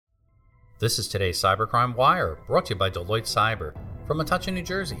This is today's Cybercrime Wire, brought to you by Deloitte Cyber. From Metuchen, New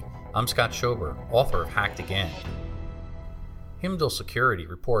Jersey, I'm Scott Schober, author of Hacked Again. Himdal Security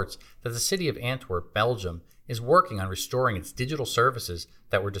reports that the city of Antwerp, Belgium, is working on restoring its digital services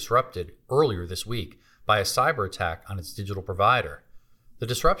that were disrupted earlier this week by a cyber attack on its digital provider. The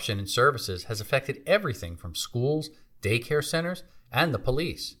disruption in services has affected everything from schools, daycare centers, and the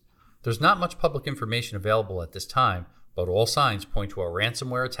police. There's not much public information available at this time, but all signs point to a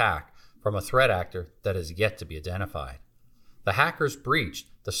ransomware attack from a threat actor that is yet to be identified. The hackers breached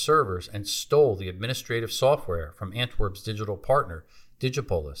the servers and stole the administrative software from Antwerp's digital partner,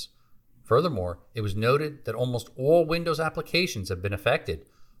 Digipolis. Furthermore, it was noted that almost all Windows applications have been affected,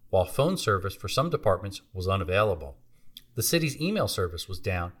 while phone service for some departments was unavailable. The city's email service was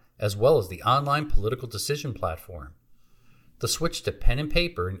down, as well as the online political decision platform. The switch to pen and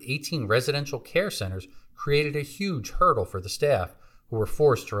paper in 18 residential care centers created a huge hurdle for the staff, who were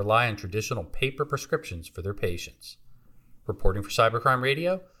forced to rely on traditional paper prescriptions for their patients. Reporting for Cybercrime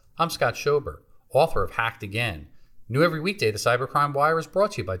Radio, I'm Scott Schober, author of Hacked Again. New every weekday, the Cybercrime Wire is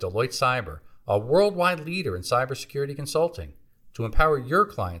brought to you by Deloitte Cyber, a worldwide leader in cybersecurity consulting. To empower your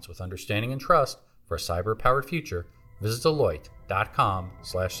clients with understanding and trust for a cyber-powered future, visit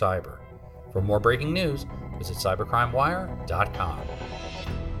Deloitte.com/cyber. For more breaking news, visit cybercrimewire.com.